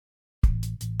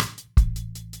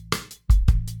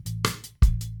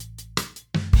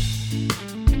Hello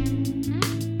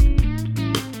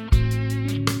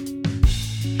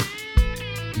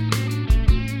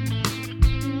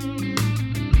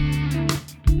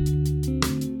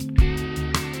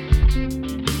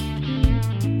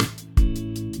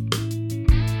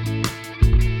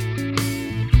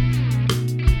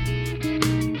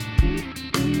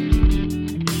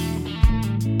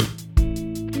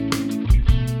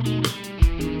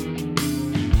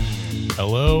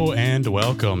and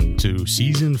welcome to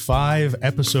Season 5,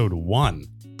 Episode 1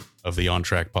 of the On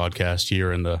Track podcast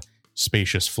here in the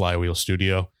spacious Flywheel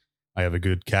studio. I have a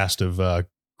good cast of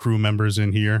crew members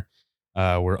in here.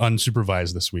 We're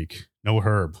unsupervised this week. No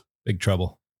Herb. Big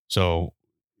trouble. So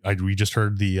we just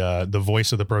heard the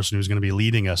voice of the person who's going to be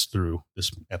leading us through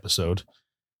this episode,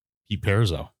 Pete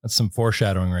Perzo. That's some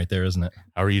foreshadowing right there, isn't it?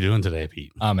 How are you doing today,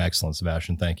 Pete? I'm excellent,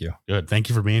 Sebastian. Thank you. Good. Thank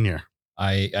you for being here.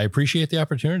 I appreciate the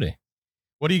opportunity.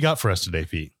 What do you got for us today,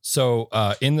 Pete? So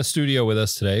in the studio with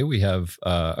us today, we have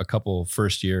a couple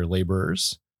first-year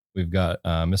laborers. We've got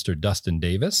Mr. Dustin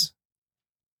Davis.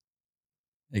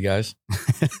 Hey, guys.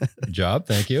 Good job.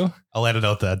 Thank you. I'll edit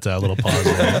out that little pause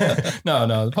there.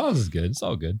 No, the pause is good. It's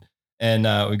all good. And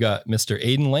we got Mr.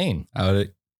 Aiden Lane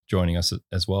joining us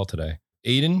as well today.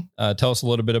 Aiden, tell us a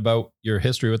little bit about your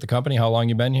history with the company. How long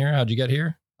you been here? How'd you get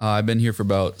here? I've been here for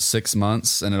about 6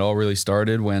 months, and it all really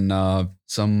started when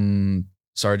some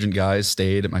sergeant guys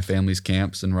stayed at my family's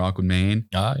camps in Rockwood, Maine.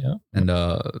 Yeah. And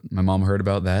my mom heard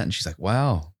about that, and she's like,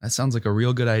 wow, that sounds like a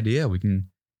real good idea. We can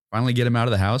finally get him out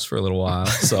of the house for a little while.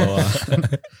 So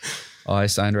I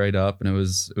signed right up, and it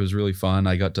was really fun.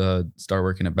 I got to start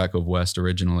working at Beckov West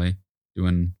originally,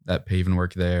 doing that paving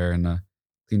work there, and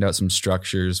cleaned out some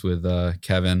structures with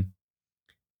Kevin.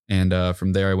 And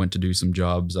from there, I went to do some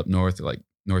jobs up north, like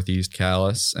Northeast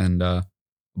Calais, and the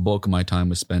bulk of my time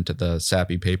was spent at the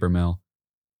Sappi paper mill,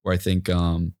 where I think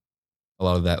a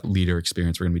lot of that leader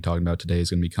experience we're going to be talking about today is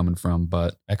going to be coming from.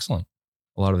 But Excellent.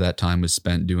 a lot of that time was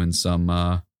spent doing some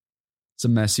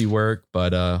messy work,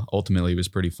 but ultimately it was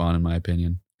pretty fun in my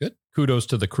opinion. Good. Kudos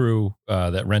to the crew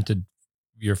that rented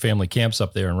your family camps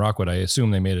up there in Rockwood. I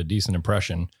assume they made a decent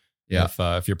impression. Yeah.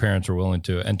 If your parents were willing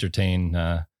to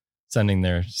entertain sending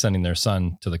their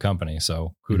son to the company,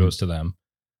 so kudos to them.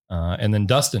 And then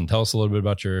Dustin, tell us a little bit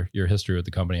about your history with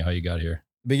the company, how you got here.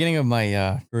 The beginning of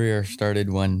my career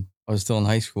started when I was still in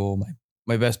high school.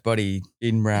 My best buddy,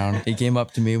 Aiden Brown, he came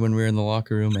up to me when we were in the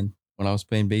locker room, and when I was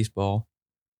playing baseball,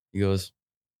 he goes,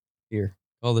 "Here,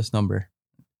 call this number.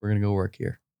 We're going to go work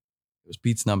here." It was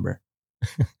Pete's number.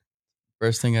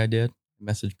 First thing I did,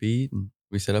 I messaged Pete, and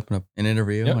we set up an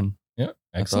interview, and Yeah,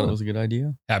 I thought it was a good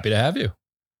idea. Happy to have you.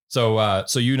 So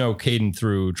you know Caden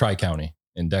through Tri-County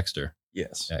in Dexter.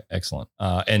 Yes. Excellent.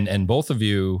 And both of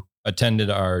you attended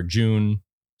our June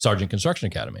Sergeant Construction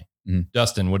Academy. Mm-hmm.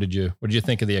 Dustin, what did you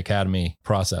think of the academy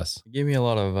process? It gave me a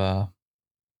lot of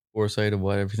foresight of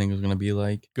what everything was going to be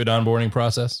like. Good onboarding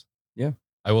process? Yeah.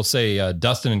 I will say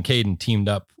Dustin and Caden teamed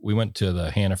up. We went to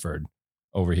the Hannaford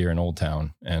over here in Old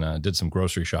Town and did some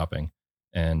grocery shopping.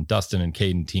 And Dustin and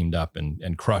Caden teamed up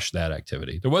and crushed that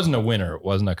activity. There wasn't a winner. It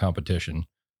wasn't a competition.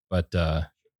 But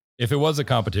if it was a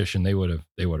competition, they would have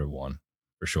won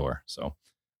for sure. So,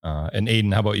 and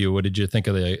Aiden, how about you? What did you think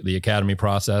of the academy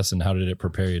process, and how did it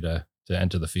prepare you to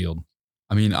enter the field?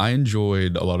 I mean, I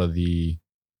enjoyed a lot of the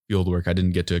field work. I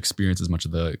didn't get to experience as much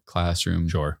of the classroom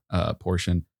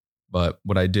portion, but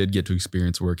what I did get to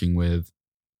experience working with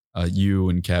you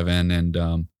and Kevin and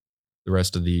the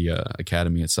rest of the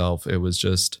academy itself, it was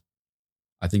just,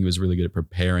 I think it was really good at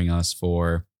preparing us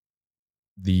for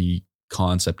the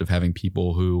concept of having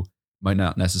people who might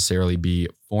not necessarily be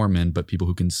foremen, but people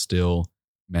who can still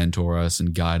mentor us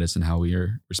and guide us in how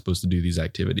we're supposed to do these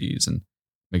activities and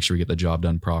make sure we get the job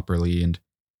done properly and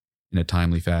in a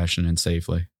timely fashion and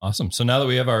safely. Awesome. So now that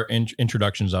we have our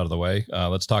introductions out of the way,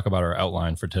 let's talk about our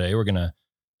outline for today. We're going to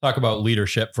talk about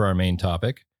leadership for our main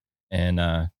topic and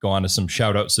go on to some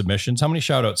shout out submissions. How many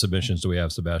shout out submissions do we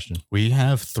have, Sebastian? We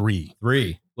have 3.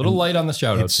 A little light on the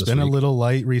shout outs. It's been a little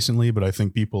light recently, but I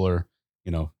think people are,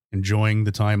 enjoying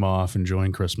the time off,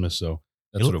 enjoying Christmas. So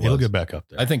it'll get back up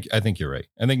there. I think you're right.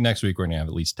 I think next week we're going to have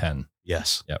at least 10.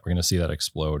 Yes. Yeah. We're going to see that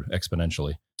explode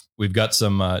exponentially. We've got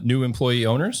some new employee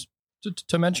owners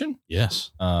to mention.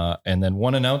 Yes. And then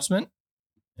one announcement,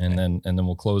 and then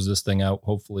we'll close this thing out.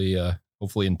 Hopefully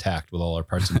intact with all our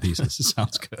parts and pieces.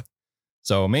 Sounds good.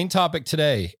 So main topic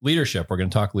today, leadership. We're going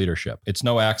to talk leadership. It's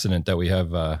no accident that we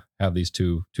have these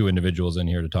two individuals in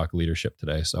here to talk leadership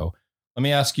today. So let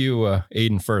me ask you,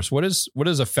 Aiden, first. What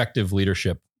does effective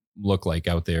leadership look like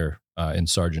out there in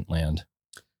Sergeant Land?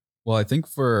 Well, I think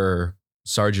for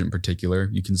Sargent in particular,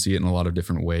 you can see it in a lot of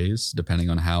different ways, depending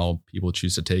on how people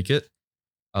choose to take it.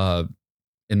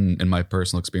 In my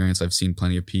personal experience, I've seen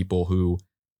plenty of people who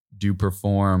do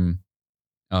perform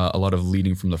a lot of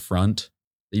leading from the front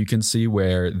that you can see,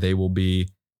 where they will be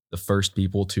the first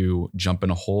people to jump in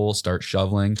a hole, start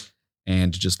shoveling,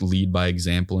 and just lead by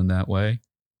example in that way.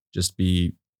 Just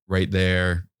be right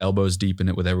there, elbows deep in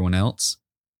it with everyone else.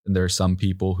 And there are some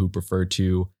people who prefer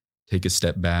to take a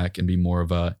step back and be more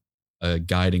of a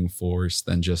guiding force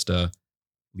than just a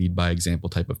lead by example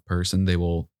type of person. They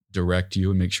will direct you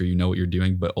and make sure you know what you're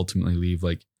doing, but ultimately leave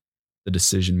like the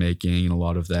decision making and a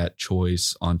lot of that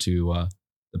choice onto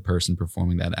the person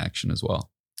performing that action as well.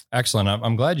 Excellent.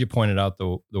 I'm glad you pointed out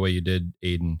the way you did,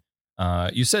 Aiden.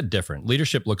 You said different.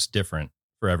 Leadership looks different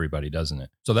for everybody, doesn't it?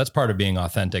 So that's part of being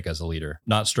authentic as a leader,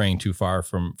 not straying too far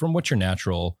from what your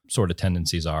natural sort of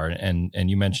tendencies are. And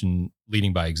you mentioned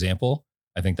leading by example.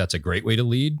 I think that's a great way to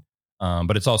lead.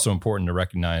 But it's also important to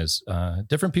recognize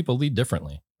different people lead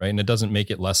differently, right? And it doesn't make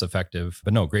it less effective.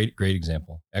 But no, great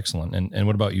example. Excellent. And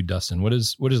what about you, Dustin? What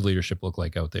does leadership look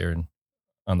like out there and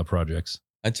on the projects?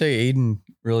 I'd say Aiden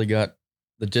really got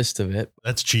the gist of it.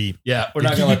 That's cheap. Yeah, we're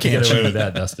not going to let you get away with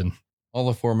that, Dustin. All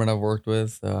the foremen I've worked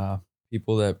with,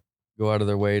 people that go out of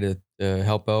their way to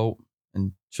help out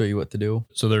and show you what to do.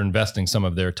 So they're investing some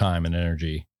of their time and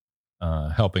energy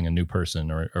helping a new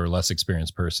person or less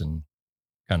experienced person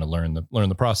kind of learn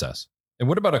the process. And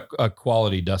what about a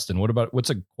quality, Dustin?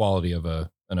 What's a quality of an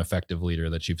effective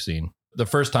leader that you've seen? The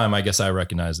first time I guess I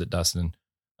recognized it, Dustin,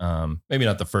 maybe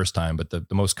not the first time, but the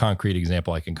most concrete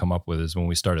example I can come up with is when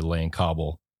we started laying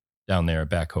cobble down there at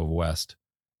Back Cove West.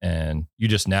 And you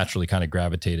just naturally kind of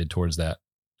gravitated towards that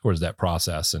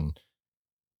process and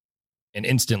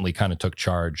instantly kind of took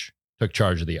charge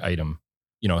of the item.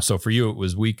 So for you, it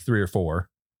was week 3 or 4,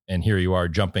 and here you are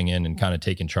jumping in and kind of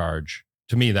taking charge.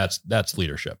 To me, that's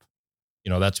leadership.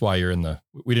 That's why you're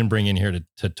we didn't bring you in here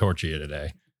to torture you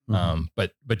today. Mm-hmm.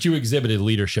 But you exhibited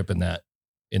leadership in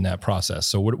that process.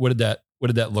 So what did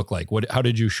that look like? How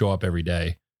did you show up every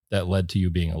day that led to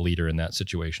you being a leader in that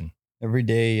situation? Every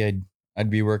day I'd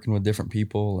be working with different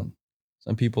people, and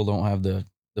some people don't have the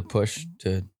push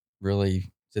to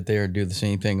really sit there and do the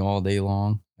same thing all day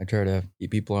long. I try to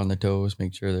keep people on their toes,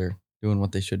 make sure they're doing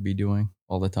what they should be doing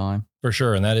all the time. For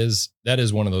sure. And that is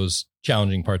one of those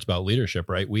challenging parts about leadership,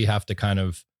 right? We have to kind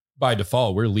of, by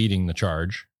default, we're leading the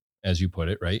charge, as you put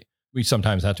it, right? We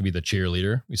sometimes have to be the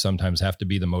cheerleader. We sometimes have to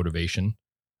be the motivation.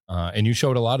 And you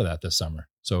showed a lot of that this summer.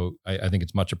 So I think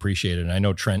it's much appreciated. And I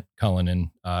know Trent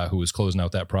Cullinan, who was closing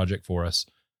out that project for us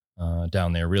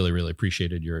down there, really, really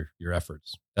appreciated your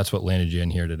efforts. That's what landed you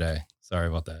in here today. Sorry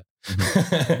about that.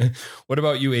 Mm-hmm. What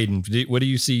about you, Aiden? What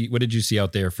did you see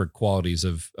out there for qualities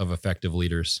of effective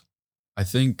leaders? I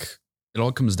think it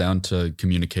all comes down to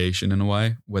communication in a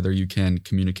way, whether you can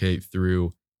communicate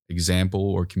through example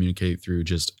or communicate through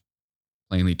just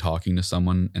plainly talking to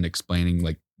someone and explaining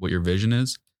like what your vision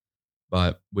is.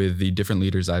 But with the different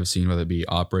leaders I've seen, whether it be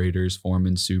operators,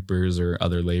 foremen, supers, or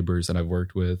other laborers that I've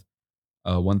worked with,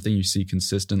 one thing you see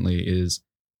consistently is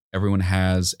everyone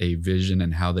has a vision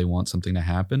and how they want something to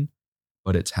happen,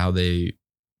 but it's how they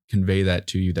convey that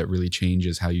to you that really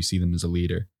changes how you see them as a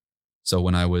leader. So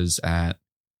when I was at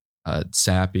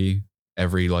Sappy,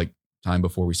 every time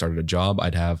before we started a job,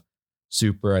 I'd have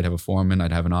super, I'd have a foreman,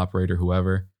 I'd have an operator,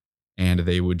 whoever, and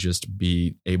they would just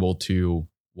be able to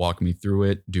walk me through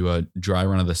it, do a dry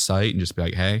run of the site and just be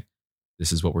like, hey,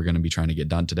 this is what we're going to be trying to get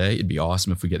done today. It'd be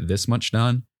awesome if we get this much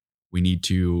done. We need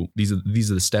to, these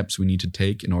are the steps we need to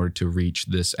take in order to reach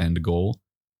this end goal.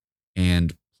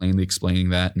 And plainly explaining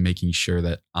that and making sure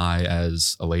that I,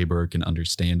 as a laborer, can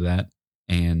understand that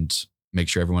and make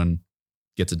sure everyone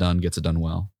gets it done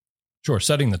well. Sure.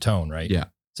 Setting the tone, right? Yeah.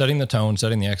 Setting the tone,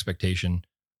 setting the expectation,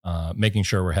 making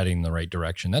sure we're heading in the right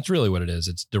direction. That's really what it is.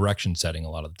 It's direction setting a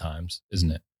lot of the times,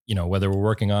 isn't it? Whether we're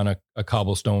working on a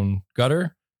cobblestone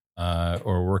gutter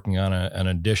or working on an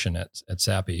addition at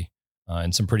Sappy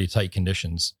in some pretty tight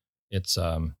conditions, it's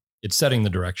setting the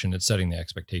direction, it's setting the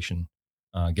expectation,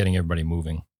 getting everybody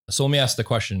moving. So let me ask the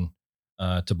question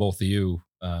to both of you,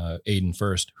 Aiden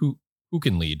first. Who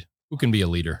can lead? Who can be a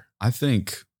leader? I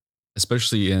think,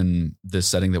 especially in this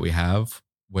setting that we have,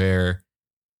 where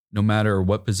no matter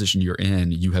what position you're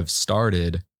in, you have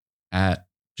started at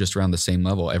just around the same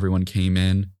level. Everyone came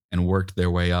in and worked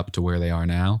their way up to where they are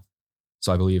now.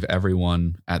 So I believe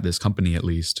everyone at this company, at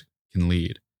least, can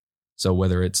lead. So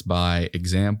whether it's by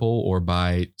example or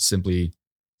by simply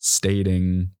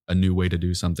stating a new way to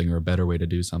do something or a better way to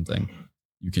do something,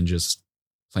 you can just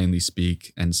plainly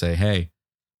speak and say, hey,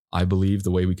 I believe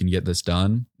the way we can get this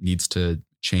done needs to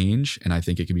change, and I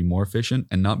think it can be more efficient,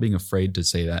 and not being afraid to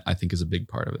say that, I think, is a big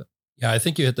part of it. Yeah, I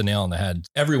think you hit the nail on the head.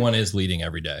 Everyone is leading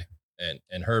every day.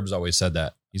 And Herb's always said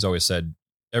that. He's always said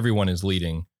everyone is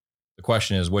leading. The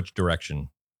question is, which direction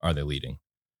are they leading?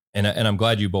 And I'm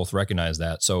glad you both recognize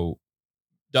that. So,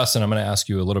 Dustin, I'm going to ask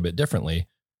you a little bit differently.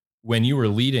 When you were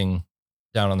leading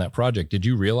down on that project, did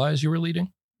you realize you were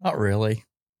leading? Not really.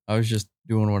 I was just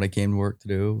doing what I came to work to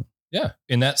do. Yeah.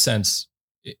 In that sense,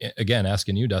 again,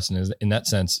 asking you, Dustin, is in that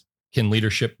sense, can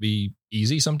leadership be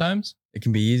easy sometimes? It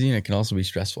can be easy and it can also be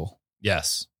stressful.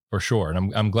 Yes, for sure.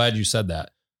 And I'm glad you said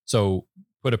that. So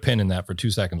put a pin in that for 2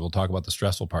 seconds. We'll talk about the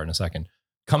stressful part in a second.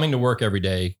 Coming to work every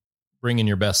day, bringing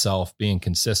your best self, being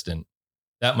consistent,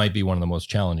 that might be one of the most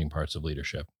challenging parts of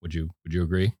leadership. Would you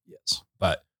agree? Yes.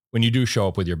 But when you do show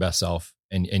up with your best self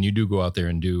and you do go out there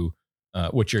and do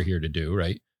what you're here to do,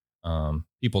 right?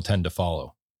 People tend to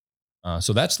follow.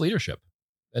 So that's leadership.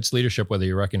 That's leadership, whether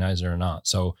you recognize it or not.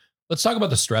 So let's talk about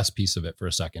the stress piece of it for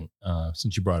a second.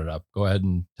 Since you brought it up, go ahead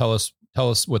and tell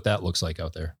us what that looks like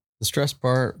out there. The stress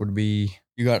part would be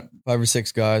you got 5 or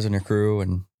 6 guys on your crew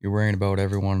and you're worrying about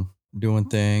everyone doing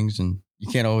things, and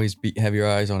you can't always have your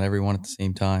eyes on everyone at the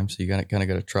same time. So you got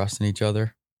to trust in each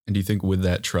other. And do you think with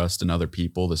that trust in other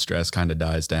people, the stress kind of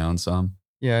dies down some?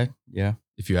 Yeah.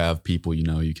 If you have people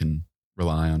you can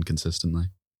rely on consistently.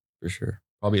 For sure.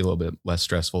 Probably a little bit less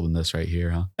stressful than this right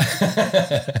here, huh?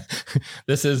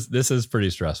 This is pretty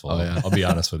stressful. Oh, yeah. I'll be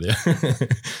honest with you.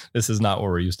 This is not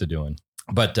what we're used to doing.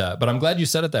 But I'm glad you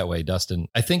said it that way, Dustin.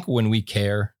 I think when we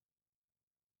care,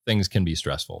 things can be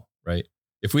stressful, right?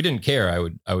 If we didn't care,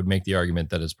 I would make the argument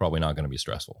that it's probably not going to be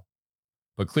stressful.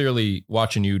 But clearly,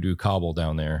 watching you do cobble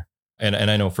down there, and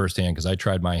I know firsthand because I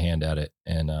tried my hand at it,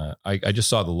 and I just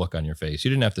saw the look on your face.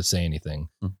 You didn't have to say anything.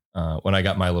 When I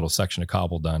got my little section of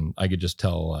cobble done, I could just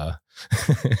tell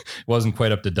it wasn't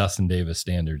quite up to Dustin Davis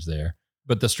standards there.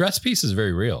 But the stress piece is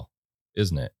very real,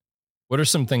 isn't it? What are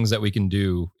some things that we can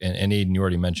do? And Aiden, you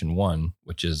already mentioned one,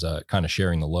 which is kind of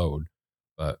sharing the load.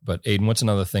 But Aiden, what's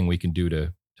another thing we can do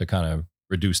to kind of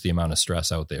reduce the amount of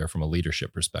stress out there from a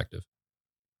leadership perspective?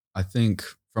 I think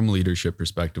from a leadership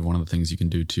perspective, one of the things you can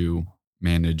do to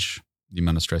manage the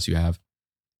amount of stress you have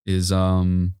is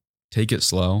take it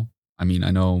slow. I mean,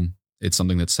 I know it's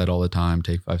something that's said all the time,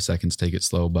 take 5 seconds, take it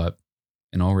slow. But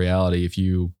in all reality, if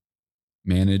you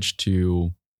manage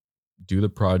to do the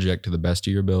project to the best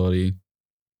of your ability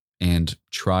and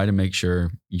try to make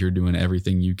sure you're doing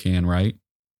everything you can right,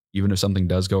 even if something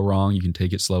does go wrong, you can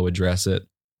take it slow, address it,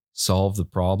 solve the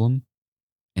problem,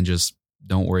 and just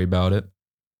don't worry about it.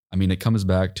 I mean, it comes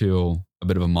back to a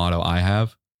bit of a motto I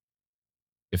have.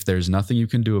 If there's nothing you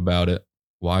can do about it,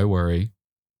 why worry?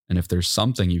 And if there's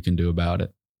something you can do about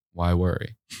it, why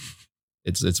worry?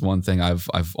 It's one thing I've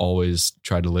always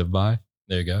tried to live by.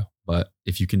 There you go. But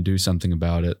if you can do something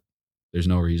about it, there's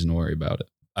no reason to worry about it.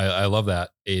 I love that,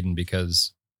 Aiden,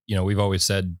 because, we've always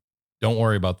said, don't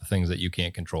worry about the things that you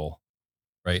can't control,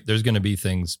 right? There's going to be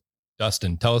things.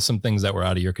 Dustin, tell us some things that were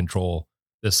out of your control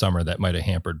this summer that might have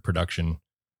hampered production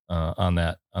on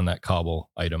that cobble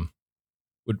item.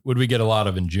 Would we get a lot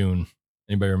of in June?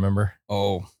 Anybody remember?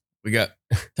 Oh, we got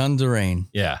tons of rain.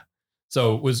 Yeah.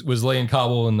 So was laying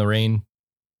cobble in the rain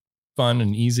fun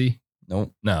and easy?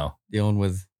 Nope. No. Dealing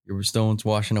with your stones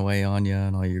washing away on you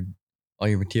and all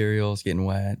your materials getting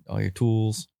wet, all your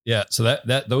tools. Yeah. So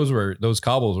those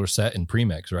cobbles were set in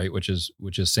premix, right? Which is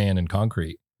sand and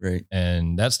concrete. Right.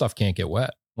 And that stuff can't get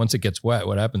wet. Once it gets wet,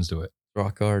 what happens to it?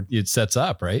 Rock hard. It sets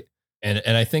up, right?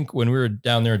 And I think when we were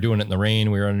down there doing it in the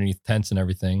rain, we were underneath tents and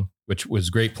everything, which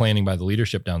was great planning by the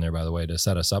leadership down there, by the way, to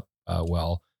set us up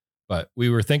well. But we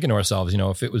were thinking to ourselves,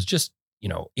 if it was just,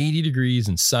 80 degrees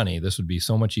and sunny, this would be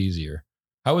so much easier.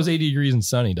 How was 80 degrees and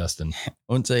sunny, Dustin? I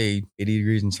wouldn't say 80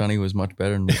 degrees and sunny was much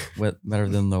better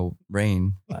than the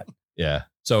rain. But. Yeah.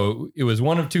 So it was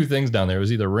one of two things down there. It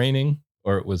was either raining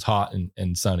or it was hot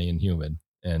and sunny and humid.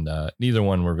 And neither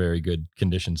one were very good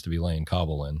conditions to be laying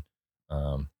cobble in.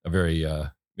 A very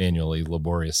manually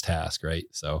laborious task, right?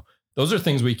 So those are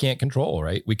things we can't control,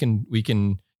 right? We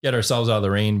can get ourselves out of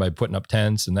the rain by putting up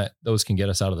tents, and those can get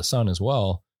us out of the sun as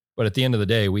well. But at the end of the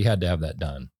day, we had to have that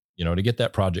done, to get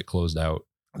that project closed out.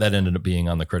 That ended up being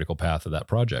on the critical path of that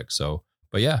project. So,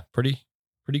 but yeah, pretty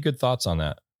good thoughts on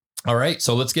that. All right,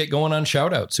 so let's get going on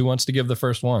shout outs. Who wants to give the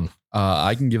first one?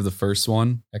 I can give the first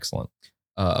one. Excellent.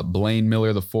 Blaine Miller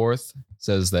IV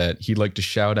says that he'd like to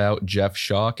shout out Jeff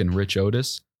Schock and Rich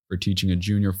Otis for teaching a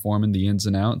junior foreman the ins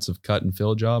and outs of cut and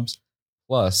fill jobs,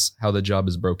 plus how the job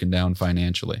is broken down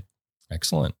financially.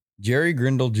 Excellent. Jerry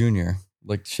Grindle Jr. would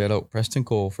like to shout out Preston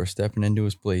Cole for stepping into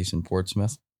his place in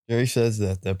Portsmouth. Jerry says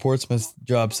that the Portsmouth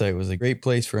job site was a great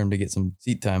place for him to get some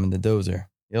seat time in the dozer.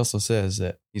 He also says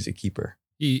that he's a keeper.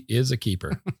 He is a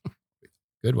keeper.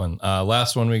 Good one.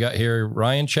 Last one we got here,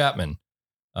 Ryan Chapman.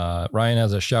 Ryan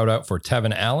has a shout out for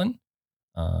Tevin Allen.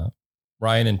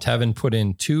 Ryan and Tevin put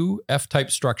in 2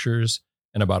 F-type structures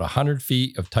and about 100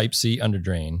 feet of Type C under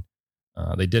drain.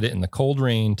 They did it in the cold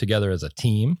rain together as a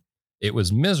team. It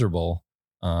was miserable,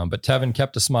 but Tevin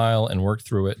kept a smile and worked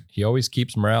through it. He always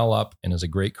keeps morale up and is a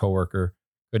great coworker.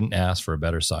 Couldn't ask for a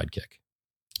better sidekick.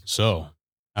 So,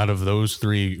 out of those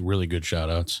 3 really good shout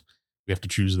outs, we have to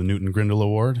choose the Newton Grindle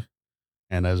Award.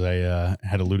 And as I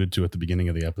had alluded to at the beginning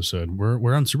of the episode, we're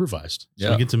unsupervised.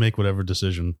 So we get to make whatever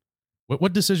decision.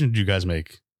 What decision did you guys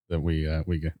make that we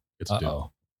get to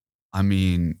do? I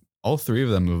mean, all 3 of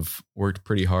them have worked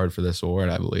pretty hard for this award,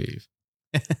 I believe.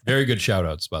 Very good shout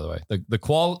outs, by the way. The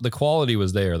quality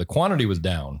was there. The quantity was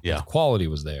down. Yeah. The quality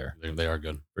was there. They are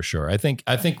good. For sure. I think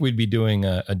we'd be doing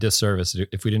a disservice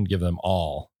if we didn't give them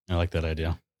all. I like that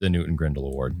idea. The Newton Grindle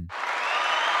Award.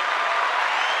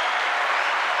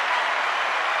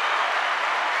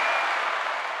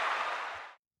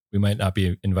 We might not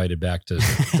be invited back to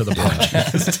the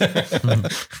podcast.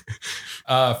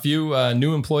 A few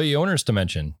new employee owners to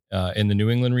mention. In the New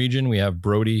England region, we have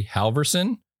Brody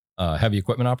Halverson, heavy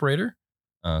equipment operator,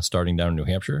 starting down in New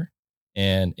Hampshire.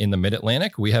 And in the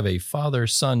Mid-Atlantic, we have a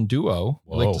father-son duo.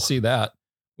 I'd like to see that.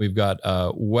 We've got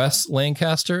Wes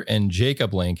Lancaster and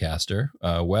Jacob Lancaster.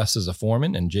 Wes is a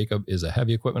foreman and Jacob is a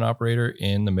heavy equipment operator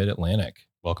in the Mid-Atlantic.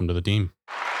 Welcome to the team.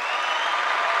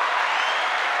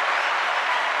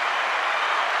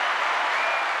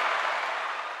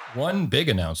 One big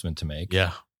announcement to make.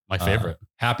 Yeah, my favorite.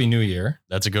 Happy New Year.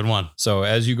 That's a good one. So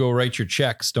as you go write your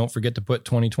checks, don't forget to put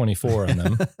 2024 on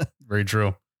them. Very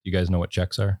true. You guys know what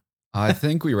checks are? I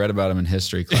think we read about them in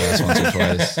history class once or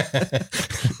twice.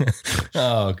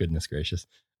 Oh, goodness gracious.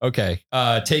 Okay.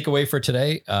 Takeaway for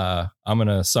today. I'm going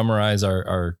to summarize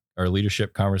our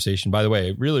leadership conversation. By the way,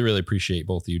 I really, really appreciate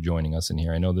both of you joining us in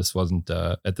here. I know this wasn't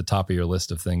at the top of your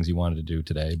list of things you wanted to do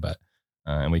today, but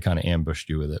and we kind of ambushed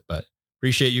you with it, but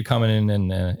appreciate you coming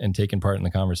in and taking part in the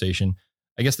conversation.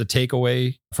 I guess the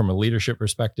takeaway from a leadership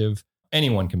perspective,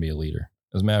 anyone can be a leader.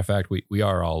 As a matter of fact, we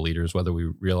are all leaders, whether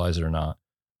we realize it or not.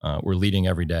 We're leading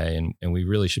every day, and we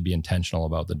really should be intentional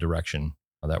about the direction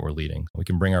that we're leading. We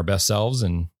can bring our best selves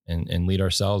and lead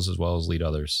ourselves as well as lead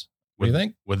others. What do you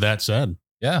think? With that said,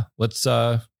 yeah, let's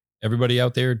everybody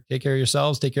out there, take care of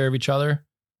yourselves, take care of each other,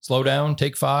 slow down,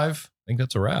 take 5. I think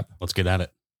that's a wrap. Let's get at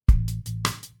it.